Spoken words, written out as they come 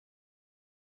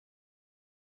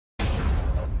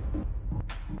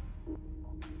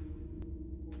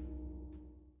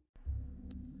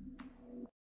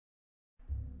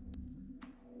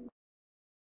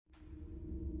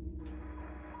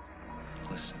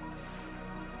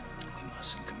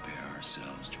mustn't compare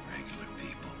ourselves to regular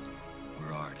people.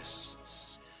 We're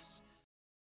artists.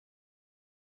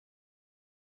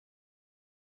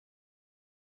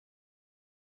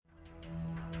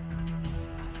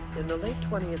 In the late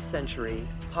 20th century,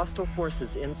 hostile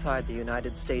forces inside the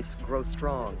United States grow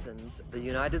strong. The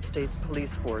United States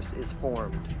police force is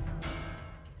formed.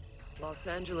 Los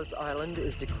Angeles Island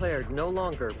is declared no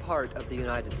longer part of the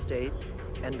United States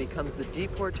and becomes the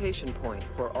deportation point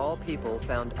for all people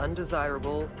found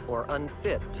undesirable or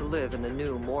unfit to live in the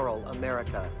new moral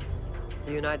America.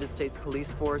 The United States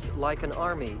police force, like an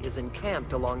army, is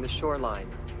encamped along the shoreline,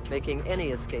 making any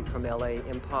escape from LA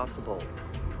impossible.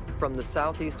 From the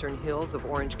southeastern hills of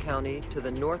Orange County to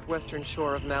the northwestern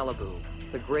shore of Malibu,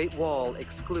 the Great Wall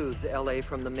excludes LA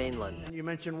from the mainland. And you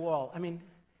mentioned wall. I mean,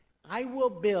 I will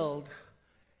build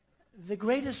the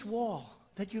greatest wall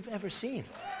that you've ever seen.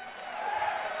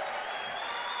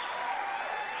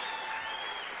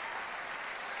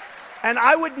 And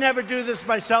I would never do this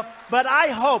myself, but I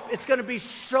hope it's going to be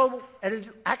so, and it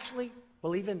actually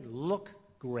will even look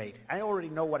great. I already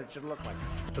know what it should look like.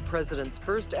 The president's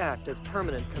first act as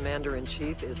permanent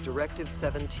commander-in-chief is Directive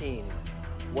 17.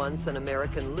 Once an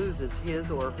American loses his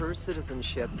or her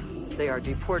citizenship, they are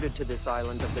deported to this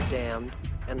island of the damned,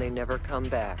 and they never come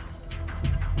back.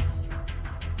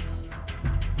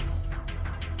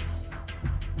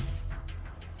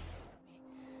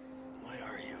 Why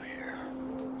are you here?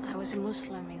 I was a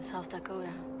Muslim in South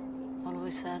Dakota. All of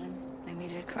a sudden, they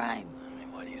made it a crime. I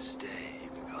mean, why do you stay? You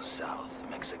could go south,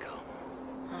 Mexico.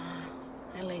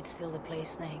 LA's still the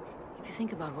place, Snake. If you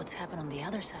think about what's happened on the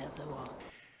other side of the wall.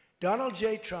 Donald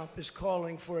J. Trump is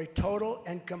calling for a total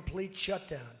and complete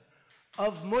shutdown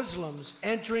of Muslims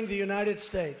entering the United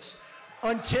States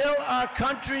until our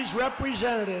country's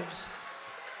representatives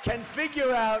can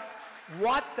figure out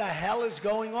what the hell is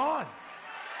going on.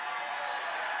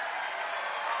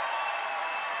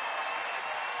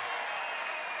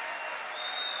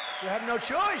 We have no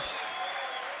choice.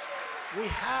 We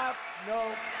have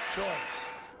no choice.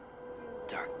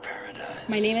 Dark paradise.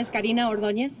 My name is Karina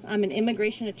Ordóñez. I'm an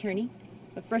immigration attorney,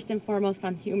 but first and foremost,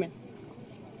 I'm human.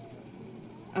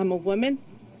 I'm a woman,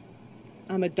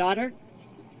 I'm a daughter,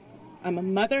 I'm a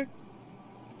mother,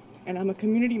 and I'm a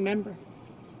community member.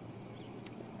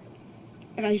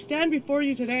 And I stand before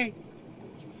you today,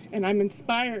 and I'm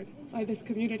inspired by this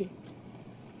community.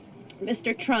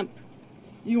 Mr. Trump,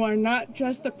 you are not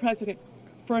just the president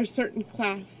for a certain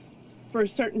class, for a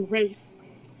certain race.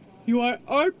 You are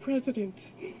our president,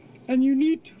 and you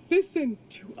need to listen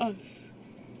to us.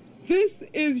 This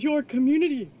is your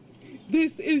community.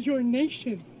 This is your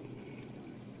nation.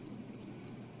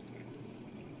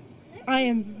 I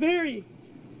am very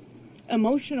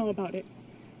emotional about it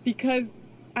because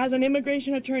as an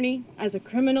immigration attorney, as a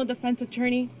criminal defense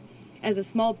attorney, as a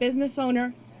small business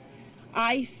owner,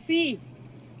 I see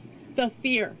the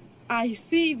fear. I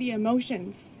see the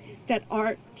emotions that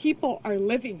our people are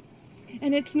living.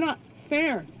 And it's not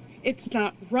fair. It's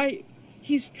not right.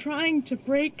 He's trying to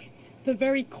break the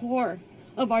very core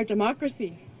of our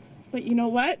democracy. But you know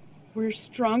what? We're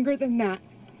stronger than that.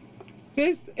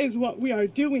 This is what we are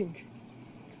doing.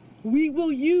 We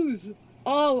will use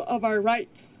all of our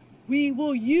rights. We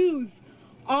will use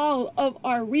all of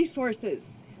our resources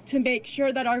to make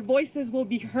sure that our voices will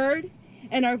be heard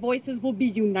and our voices will be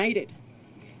united.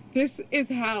 This is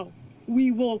how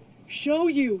we will show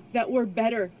you that we're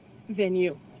better than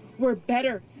you. We're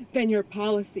better than your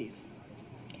policies.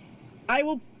 I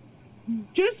will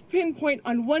just pinpoint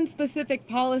on one specific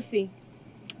policy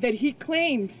that he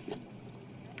claims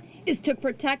is to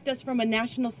protect us from a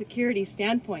national security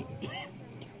standpoint.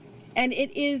 And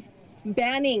it is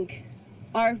banning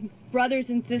our brothers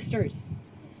and sisters,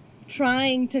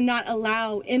 trying to not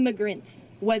allow immigrants,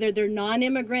 whether they're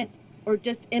non-immigrant or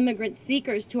just immigrant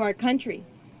seekers, to our country.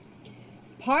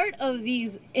 Part of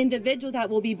these individuals that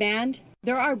will be banned,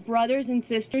 there are brothers and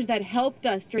sisters that helped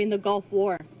us during the Gulf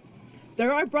War.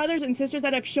 There are brothers and sisters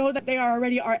that have shown that they are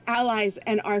already our allies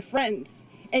and our friends.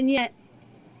 And yet,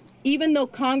 even though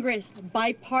Congress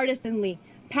bipartisanly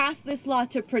passed this law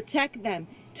to protect them,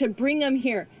 to bring them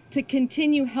here, to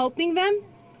continue helping them,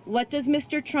 what does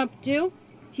Mr. Trump do?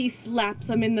 He slaps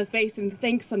them in the face and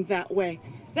thanks them that way.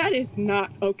 That is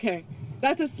not okay.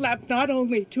 That's a slap not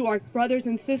only to our brothers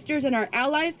and sisters and our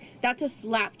allies, that's a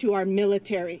slap to our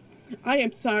military. I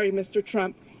am sorry, Mr.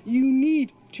 Trump. You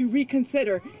need to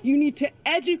reconsider. You need to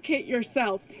educate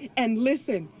yourself and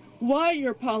listen why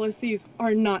your policies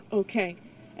are not okay.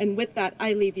 And with that,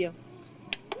 I leave you.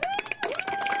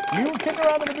 We were kidding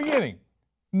around in the beginning.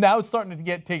 Now it's starting to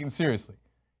get taken seriously.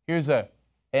 Here's an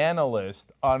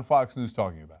analyst on Fox News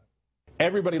talking about it.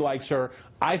 Everybody likes her.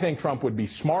 I think Trump would be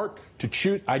smart to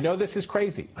choose. I know this is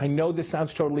crazy. I know this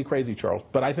sounds totally crazy, Charles,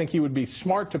 but I think he would be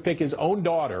smart to pick his own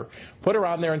daughter, put her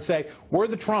on there and say, we're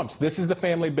the Trumps. This is the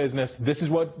family business. This is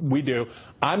what we do.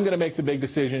 I'm going to make the big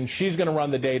decision. She's going to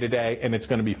run the day-to-day, and it's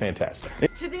going to be fantastic.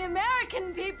 To the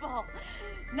American people,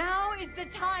 now is the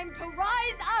time to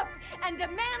rise up and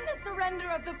demand the surrender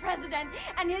of the president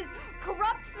and his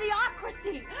corrupt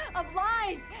theocracy of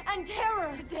lies and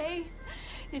terror. Today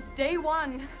is day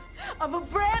one of a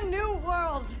brand new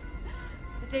world.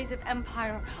 The days of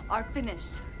empire are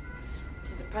finished.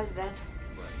 To the president,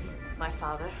 my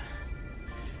father,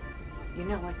 you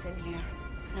know what's in here.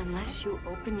 And unless you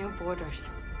open your borders,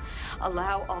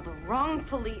 allow all the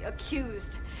wrongfully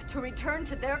accused to return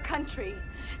to their country,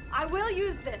 I will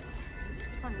use this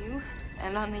on you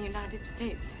and on the United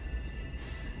States.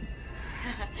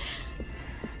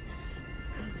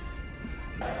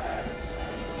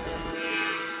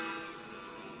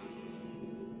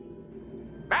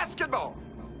 Basketball.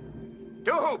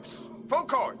 2 hoops, full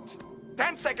court.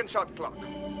 10-second shot clock.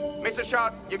 Miss a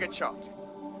shot, you get shot.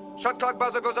 Shot clock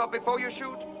buzzer goes off before you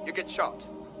shoot, you get shot.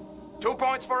 2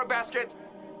 points for a basket,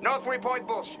 no 3-point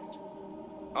bullshit.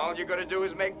 All you gotta do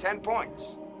is make 10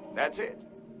 points. That's it.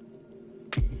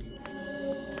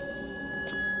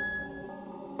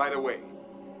 By the way,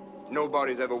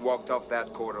 nobody's ever walked off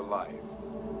that court alive.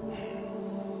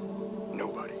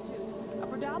 Nobody. A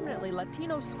predominantly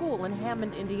Latino school in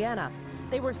Hammond, Indiana.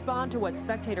 They respond to what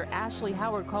spectator Ashley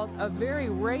Howard calls a very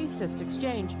racist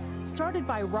exchange started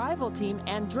by rival team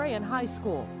Andrean High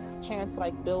School. Chants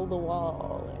like build a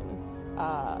wall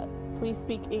and please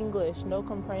speak English, no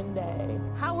comprende.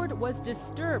 Howard was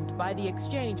disturbed by the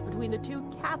exchange between the two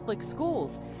Catholic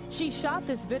schools. She shot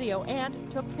this video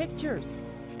and took pictures.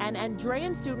 An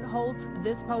Andrean student holds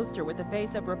this poster with the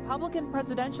face of Republican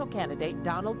presidential candidate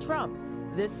Donald Trump.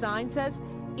 This sign says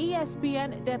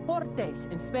ESPN Deportes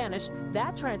in Spanish.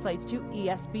 That translates to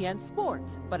ESPN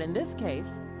Sports. But in this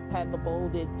case, had the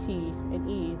bolded T and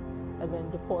E as in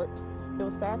deport. It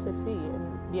was sad to see,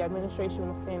 and the administration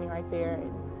was standing right there,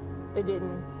 and they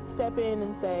didn't step in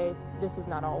and say, this is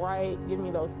not all right, give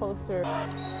me those posters.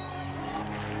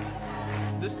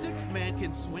 The sixth man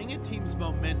can swing a team's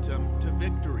momentum to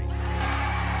victory.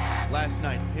 Last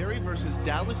night, Perry versus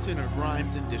Dallas center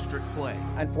Grimes in district play.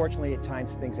 Unfortunately, at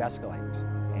times things escalate,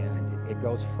 and it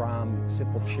goes from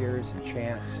simple cheers and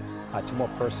chants to more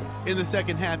personal. In the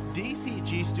second half,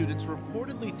 DCG students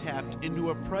reportedly tapped into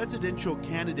a presidential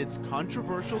candidate's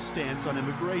controversial stance on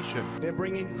immigration. They're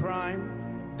bringing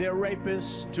crime, they're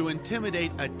rapists. To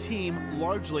intimidate a team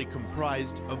largely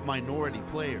comprised of minority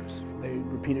players. They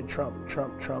repeated Trump,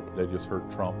 Trump, Trump. They just heard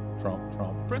Trump, Trump,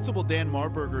 Trump. Principal Dan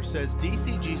Marburger says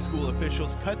DCG school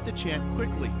officials cut the chant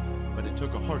quickly, but it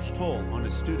took a harsh toll on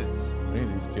his students. Many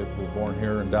of these kids were born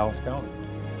here in Dallas County,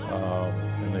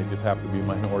 and they just happen to be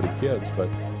minority kids, but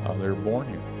they're born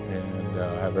here and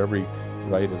have every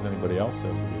right as anybody else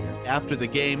does to be here. After the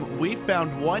game, we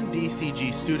found one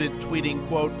DCG student tweeting,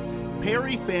 quote,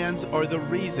 "Perry fans are the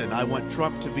reason I want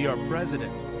Trump to be our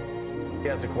president." He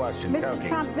has a question. Mr. Koki.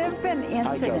 Trump, there have been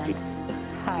incidents.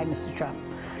 Hi, Mr. Trump.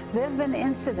 There have been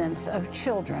incidents of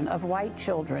children, of white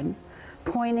children,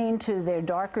 pointing to their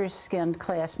darker-skinned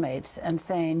classmates and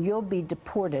saying, you'll be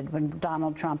deported when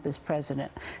Donald Trump is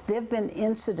president. There have been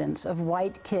incidents of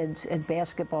white kids at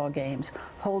basketball games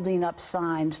holding up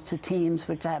signs to teams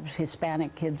which have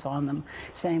Hispanic kids on them,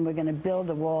 saying, we're going to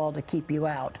build a wall to keep you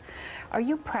out. Are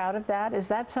you proud of that? Is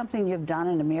that something you've done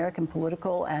in American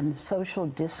political and social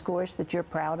discourse that you're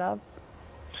proud of?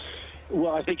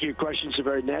 Well, I think your question's a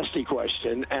very nasty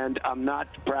question, and I'm not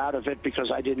proud of it because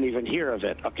I didn't even hear of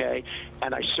it, okay?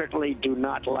 And I certainly do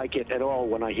not like it at all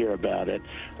when I hear about it.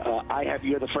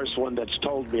 You're the first one that's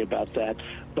told me about that,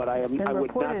 but I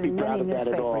would not be proud of that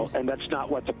at all, and that's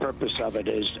not what the purpose of it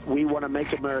is. We want to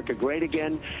make America great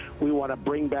again. We want to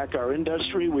bring back our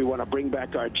industry. We want to bring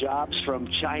back our jobs from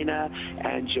China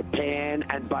and Japan,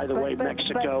 and by the way,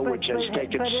 Mexico, which has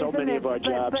taken so many of our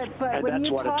jobs, and that's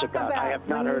what it's about. I have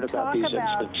not heard about these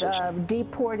instances.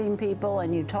 Deporting people,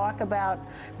 and you talk about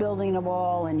building a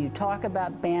wall, and you talk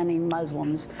about banning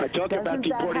Muslims. I talk about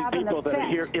deporting people that are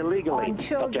here illegally. On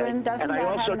children, okay? doesn't and I that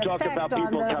also have an talk effect about on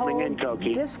people the coming whole in,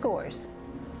 Koki. discourse?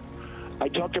 I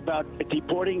talk about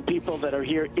deporting people that are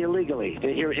here illegally.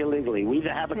 They're here illegally. We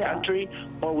either have a country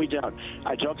or we don't.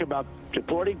 I talk about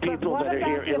deporting people that are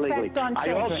here illegally.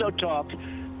 I also talk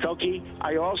Koki,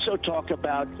 I also talk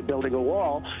about building a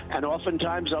wall, and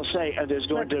oftentimes I'll say, and there's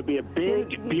going to be a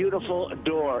big, beautiful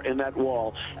door in that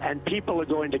wall, and people are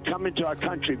going to come into our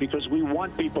country because we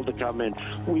want people to come in.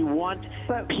 We want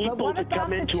people to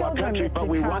come into our country, but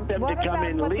we want them to come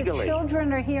in legally. What about what the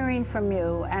children are hearing from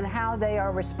you and how they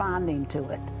are responding to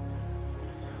it?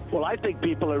 Well, I think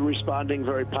people are responding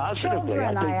very positively.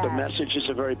 Children, I think the messages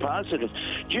are very positive.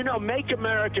 You know, Make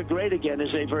America Great Again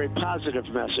is a very positive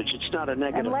message. It's not a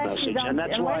negative message.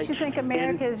 Unless you think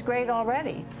America is great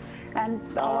already. And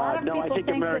a lot of people I think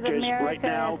America is right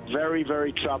now very,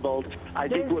 very troubled. I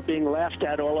think we're being laughed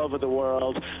at all over the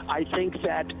world. I think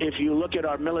that if you look at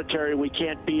our military, we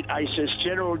can't beat ISIS.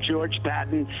 General George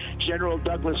Patton, General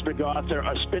Douglas MacArthur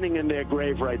are spinning in their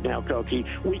grave right now, Koki.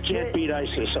 We can't beat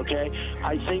ISIS, okay?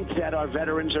 I think that our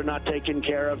veterans are not taken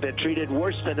care of. They're treated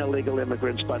worse than illegal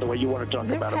immigrants, by the way. You want to talk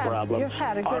about a problem.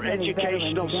 Our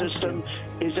educational system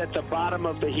is at the bottom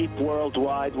of the heap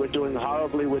worldwide. We're doing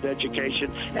horribly with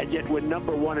education, and yet we're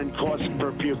 #1 in cost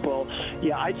per pupil.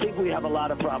 Yeah, I think we have a lot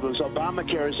of problems.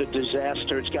 Obamacare is a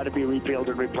disaster. It's got to be repealed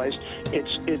and replaced.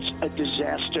 It's a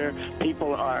disaster.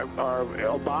 People are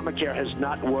Obamacare has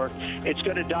not worked. It's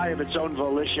going to die of its own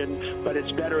volition, but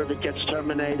it's better if it gets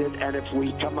terminated and if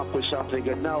we come up with something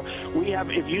good. No, we have,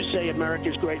 if you say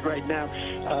America's great right now,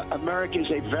 America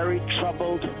is a very,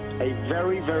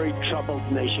 very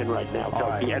troubled nation right now,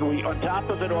 Koki. And we, on top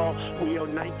of it all, we owe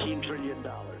 $19 trillion.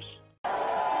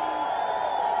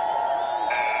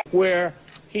 Where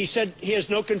he said he has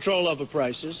no control over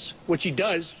prices, which he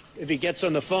does if he gets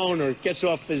on the phone or gets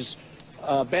off his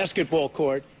basketball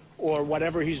court or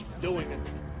whatever he's doing.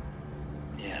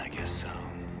 Yeah, I guess so.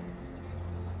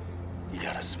 You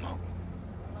gotta smoke.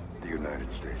 The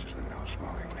United States is the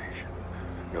no-smoking nation.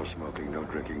 No smoking, no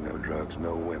drinking, no drugs,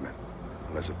 no women.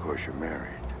 Unless, of course, you're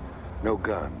married. No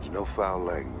guns, no foul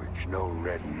language, no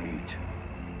red meat.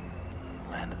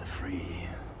 Land of the free.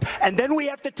 And then we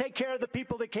have to take care of the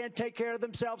people that can't take care of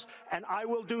themselves, and I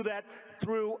will do that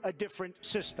through a different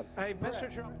system. Hey,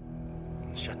 Mr. Trump.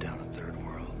 Shut down the third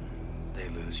world. They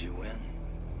lose, you win.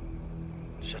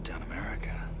 Shut down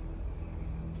America.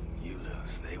 You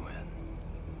lose, they win.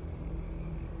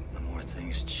 The more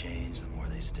things change, the more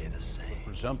they stay the same. The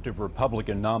presumptive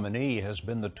Republican nominee has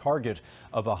been the target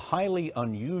of a highly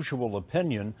unusual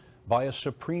opinion by a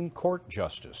Supreme Court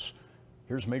justice.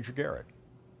 Here's Major Garrett.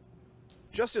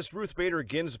 Justice Ruth Bader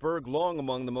Ginsburg, long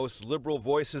among the most liberal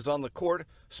voices on the court,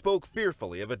 spoke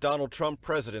fearfully of a Donald Trump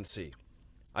presidency.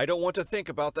 I don't want to think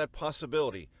about that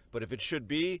possibility, but if it should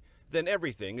be, then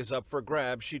everything is up for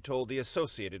grabs, she told the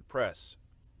Associated Press.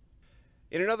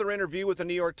 In another interview with the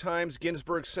New York Times,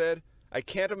 Ginsburg said, "I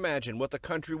can't imagine what the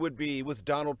country would be with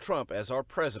Donald Trump as our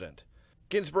president."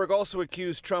 Ginsburg also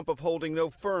accused Trump of holding no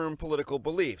firm political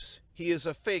beliefs. He is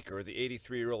a faker, the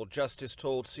 83-year-old justice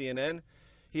told CNN.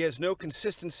 He has no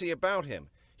consistency about him.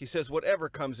 He says whatever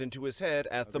comes into his head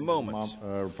at the moment.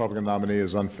 Republican nominee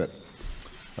is unfit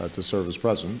to serve as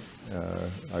president.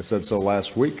 I said so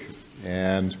last week,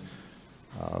 and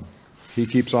he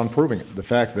keeps on proving it. The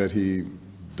fact that he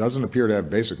doesn't appear to have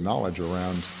basic knowledge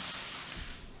around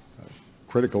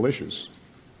critical issues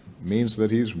means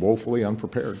that he's woefully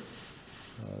unprepared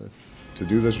to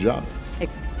do this job.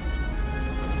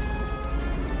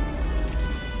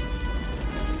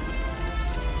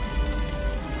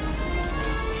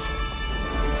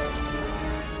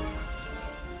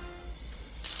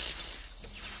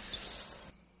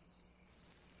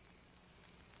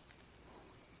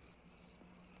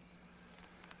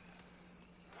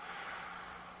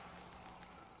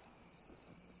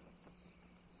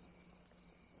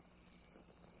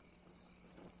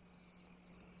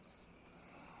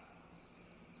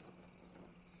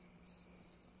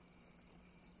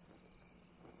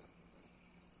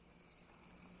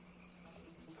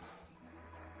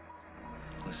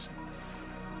 Listen,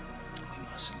 we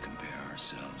mustn't compare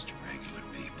ourselves to regular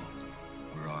people.